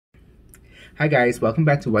Hi guys, welcome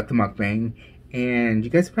back to WTMukbang. And you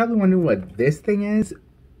guys are probably wondering what this thing is.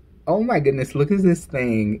 Oh my goodness, look at this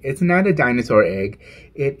thing. It's not a dinosaur egg.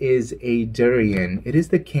 It is a durian. It is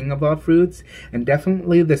the king of all fruits and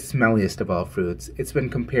definitely the smelliest of all fruits. It's been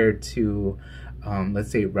compared to,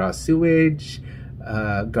 let's say, raw sewage,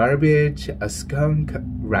 garbage, a skunk,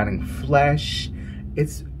 rotting flesh.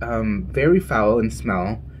 It's very foul in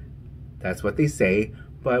smell. That's what they say.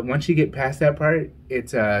 But once you get past that part,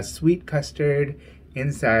 it's a sweet custard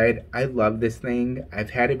inside. I love this thing.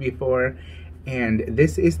 I've had it before. And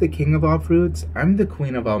this is the king of all fruits. I'm the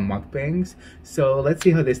queen of all mukbangs. So let's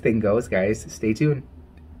see how this thing goes, guys. Stay tuned.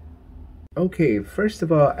 Okay, first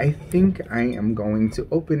of all, I think I am going to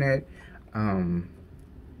open it.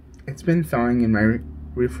 It's been thawing in my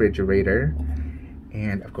refrigerator.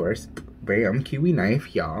 And of course, bam, kiwi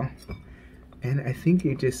knife, y'all. And I think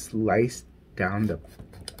you just sliced down the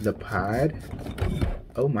pod.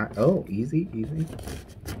 Oh my, oh, easy.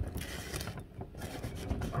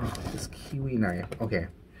 Oh, this kiwi knife, okay.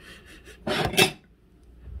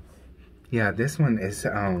 Yeah, this one is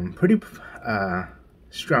pretty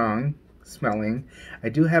strong smelling. I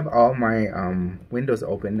do have all my windows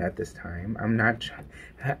open at this time. I'm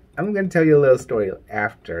gonna tell you a little story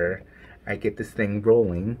after I get this thing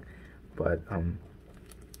rolling, but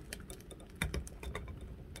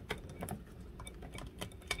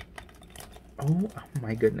oh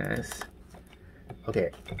my goodness.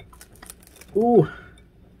 Okay. Ooh.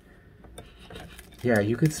 Yeah,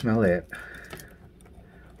 you could smell it.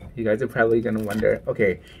 You guys are probably gonna wonder.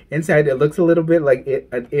 Okay, inside it looks a little bit like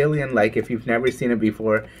an alien-like if you've never seen it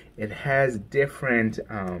before. It has different,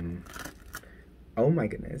 oh my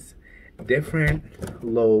goodness, different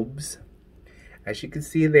lobes. As you can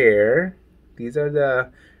see there, these are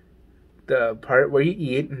the part where you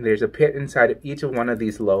eat, and there's a pit inside of each of one of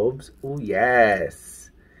these lobes. Oh yes,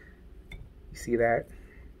 you see that?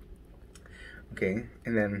 Okay,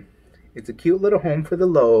 and then it's a cute little home for the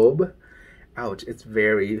lobe. Ouch, it's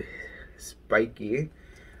very spiky.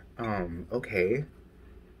 Okay,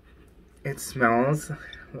 it smells,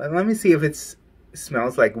 let me see if it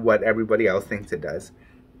smells like what everybody else thinks it does.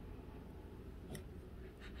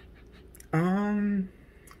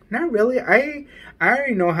 Not really. I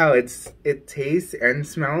already know how it tastes and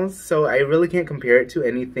smells, so I really can't compare it to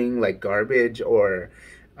anything like garbage or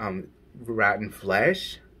rotten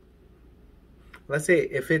flesh. Let's say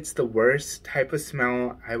if it's the worst type of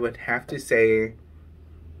smell, I would have to say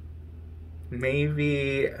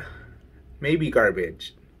maybe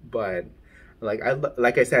garbage. But like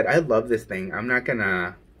I said, I love this thing. I'm not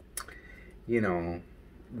gonna, you know,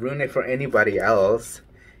 ruin it for anybody else.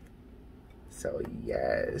 So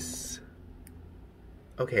yes.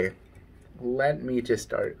 Okay, let me just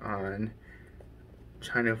start on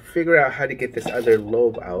trying to figure out how to get this other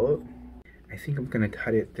lobe out. I think I'm gonna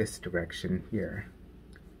cut it this direction here.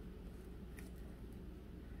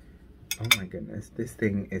 Oh my goodness, this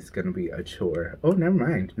thing is gonna be a chore. Oh, never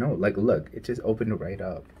mind. No, like look, it just opened right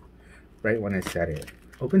up. Right when I said it.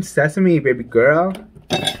 Open sesame, baby girl.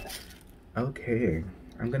 Okay,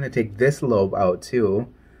 I'm gonna take this lobe out too.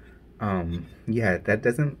 Yeah, that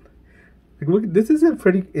doesn't, like, look, this is a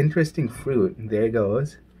pretty interesting fruit. There it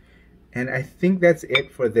goes. And I think that's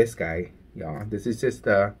it for this guy, y'all. This is just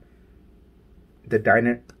the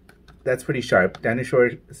that's pretty sharp.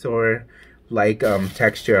 Dinosaur like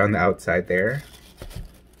texture on the outside there.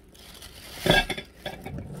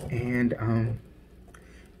 And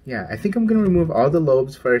yeah, I think I'm gonna remove all the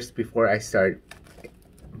lobes first before I start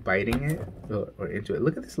biting it or into it.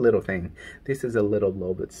 Look at this little thing. This is a little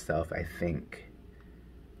lobe itself, I think.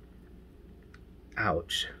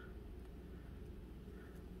 Ouch.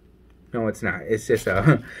 No, it's not. It's just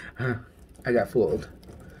I got fooled.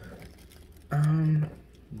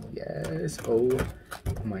 Yes. Oh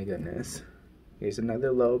my goodness. Here's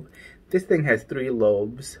another lobe. This thing has 3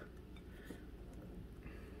 lobes.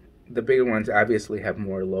 The bigger ones obviously have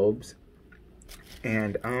more lobes.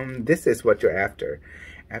 And this is what you're after.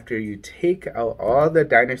 After you take out all the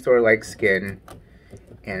dinosaur-like skin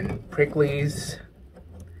and pricklies.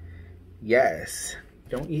 Yes.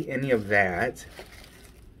 Don't eat any of that.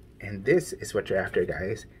 And this is what you're after,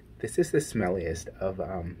 guys. This is the smelliest of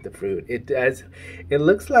the fruit. It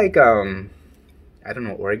looks like, I don't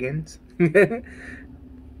know, organs?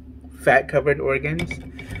 Fat-covered organs.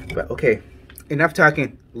 But okay, enough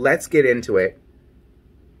talking. Let's get into it.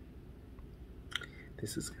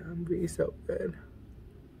 This is gonna be so good.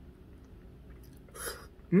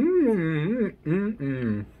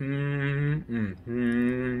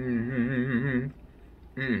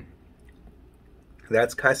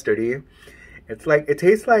 That's custardy. It's like, it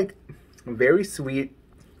tastes like very sweet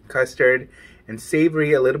custard, and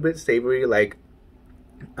savory, a little bit savory, like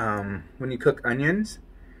when you cook onions,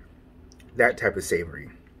 that type of savory.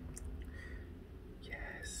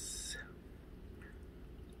 Yes.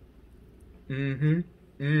 Mm-hmm.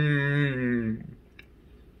 Mmm.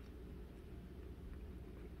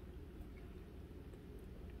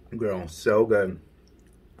 Girl, so good.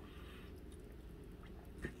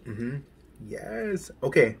 Mm-hmm. Yes.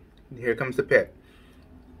 Okay, here comes the pit.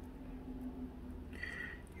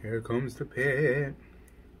 Here comes the pit.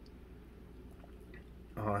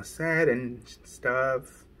 All sad and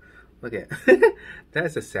stuff. Look at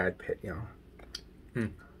that's a sad pit, y'all.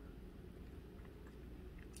 I'm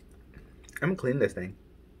gonna clean this thing.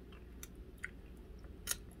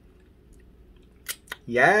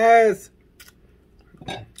 Yes!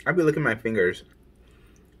 I'll be licking my fingers.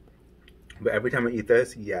 But every time I eat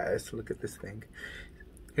this, yes, look at this thing.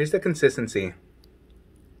 Here's the consistency.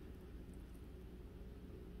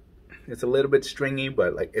 It's a little bit stringy,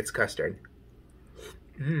 but like it's custard.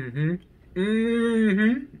 Mm-hmm.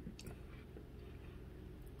 Mm-hmm.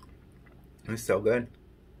 It's so good.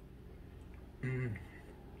 Mm.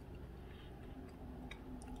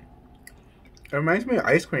 It reminds me of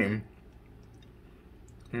ice cream.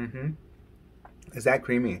 Mm-hmm. Is that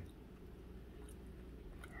creamy?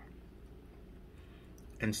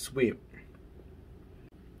 And sweet.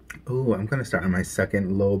 Ooh, I'm gonna start on my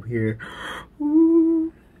second lobe here.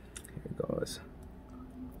 Ooh. Here it goes.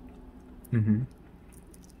 Mm-hmm.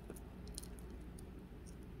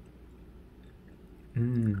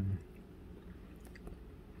 Mmm.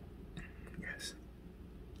 Yes.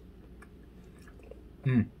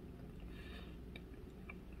 Mmm.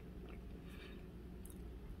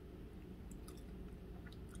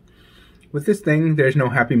 With this thing, there's no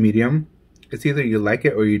happy medium. It's either you like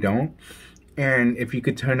it or you don't. And if you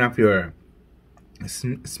could turn off your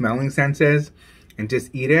smelling senses and just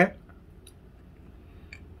eat it,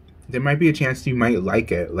 there might be a chance you might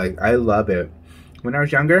like it. Like, I love it. When I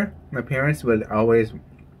was younger, my parents would always,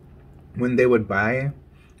 when they would buy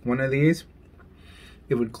one of these,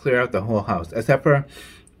 it would clear out the whole house. Except for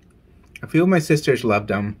a few of my sisters loved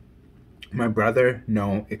them. My brother,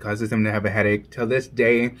 no, it causes him to have a headache. Till this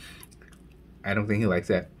day, I don't think he likes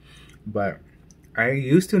it. But I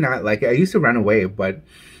used to not like it. I used to run away, but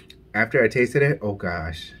after I tasted it, oh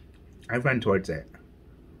gosh, I run towards it.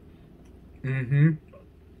 Mm-hmm.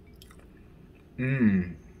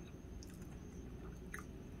 Mmm.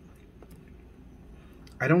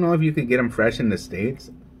 I don't know if you could get them fresh in the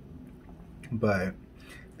States, but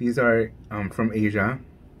these are from Asia.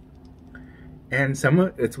 And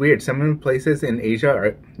it's weird, some of the places in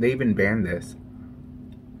Asia, they even ban this.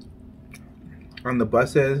 On the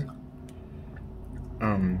buses,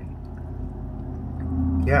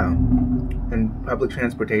 yeah, and public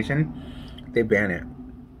transportation, they ban it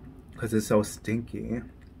because it's so stinky.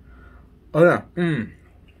 Oh yeah,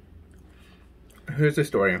 Here's the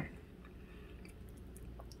story.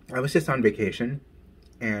 I was just on vacation,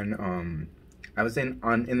 and I was in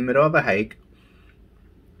the middle of a hike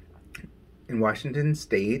in Washington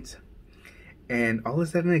State, and all of a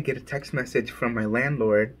sudden I get a text message from my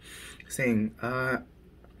landlord saying,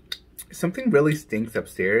 something really stinks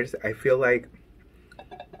upstairs. I feel like,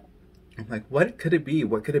 I'm like, what could it be?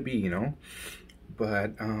 What could it be, you know?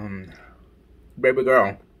 But, baby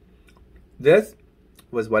girl, this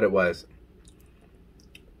was what it was.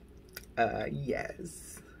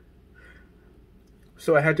 Yes.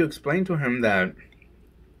 So I had to explain to him that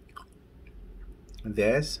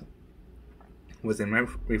this was in my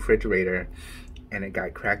refrigerator and it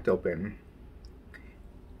got cracked open.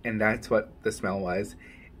 And that's what the smell was.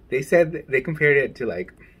 They said, they compared it to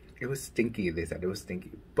like, it was stinky. They said it was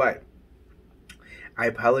stinky. But I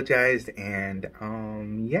apologized and,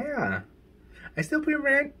 yeah. I still pay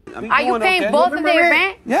rent. Are you paying both of their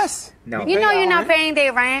rent? Yes. No. You know you're not paying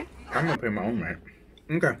their rent. I'm gonna pay my own rent.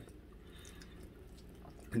 Okay.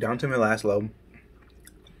 Down to my last lobe.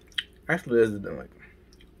 Actually, there's like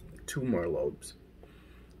 2 more lobes.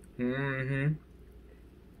 Mm-hmm.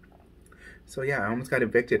 So yeah, I almost got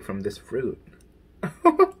evicted from this fruit.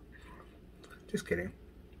 Just kidding.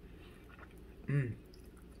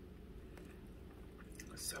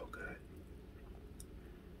 So good.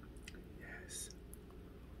 Yes.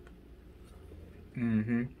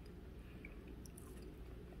 Mm-hmm.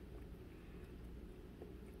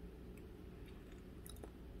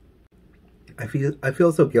 I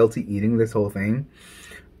feel so guilty eating this whole thing,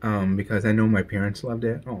 because I know my parents loved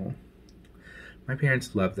it. Oh, my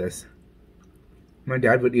parents love this. My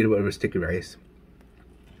dad would eat it with sticky rice.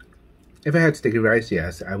 If I had sticky rice,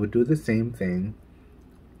 yes, I would do the same thing.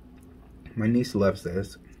 My niece loves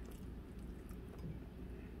this.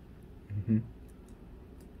 Mm-hmm.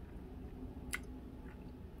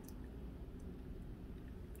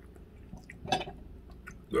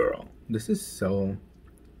 Girl, this is so...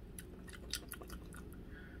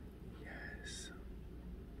 Yes.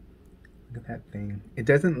 Look at that thing. It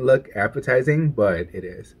doesn't look appetizing, but it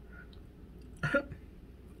is.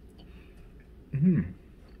 Mm-hmm.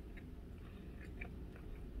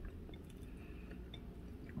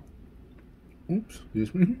 Oops,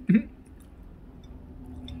 excuse me.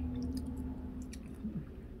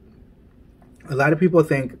 A lot of people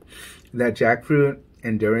think that jackfruit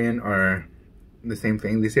and durian are the same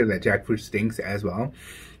thing. They say that jackfruit stinks as well.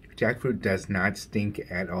 Jackfruit does not stink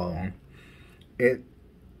at all.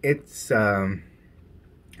 It's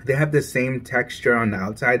they have the same texture on the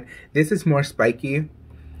outside. This is more spiky,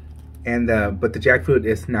 and but the jackfruit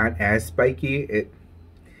is not as spiky.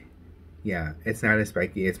 Yeah, it's not as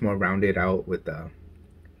spiky. It's more rounded out with the,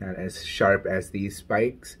 not as sharp as these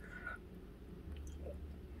spikes.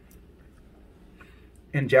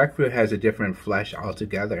 And jackfruit has a different flesh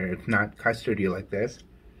altogether. It's not custardy like this.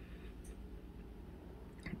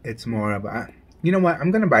 It's more of a, you know what?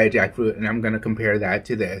 I'm gonna buy a jackfruit and I'm gonna compare that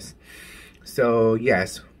to this. So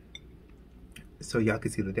yes, so y'all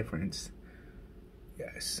can see the difference.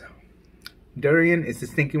 Yes, durian is the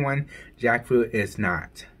stinky one. Jackfruit is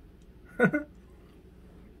not.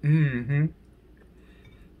 Mm-hmm.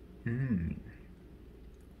 Mm.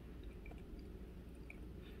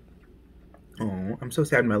 Oh, I'm so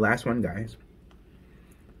sad. My last one, guys.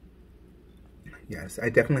 Yes, I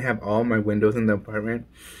definitely have all my windows in the apartment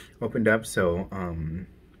opened up, so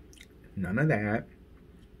none of that.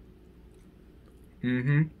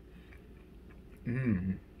 Mm-hmm.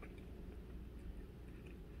 Mm.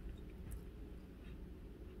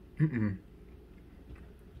 Mm-mm.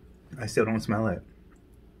 I still don't smell it.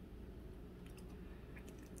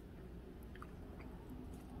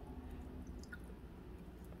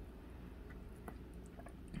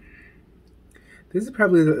 This is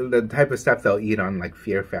probably the type of stuff they'll eat on like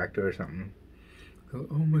Fear Factor or something.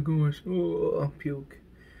 Oh my gosh, oh, puke.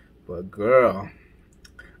 But girl,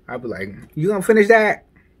 I'll be like, you gonna finish that?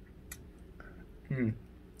 You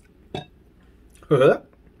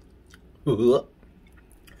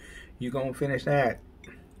gonna finish that?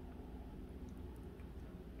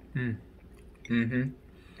 Mm-hmm.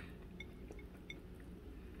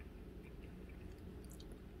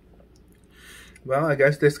 Well, I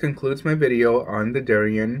guess this concludes my video on the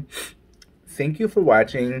durian. Thank you for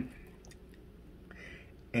watching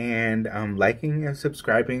and liking and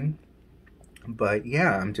subscribing. But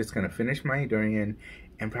yeah, I'm just gonna finish my durian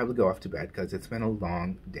and probably go off to bed because it's been a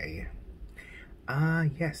long day.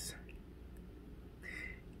 Yes.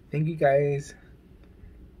 Thank you guys.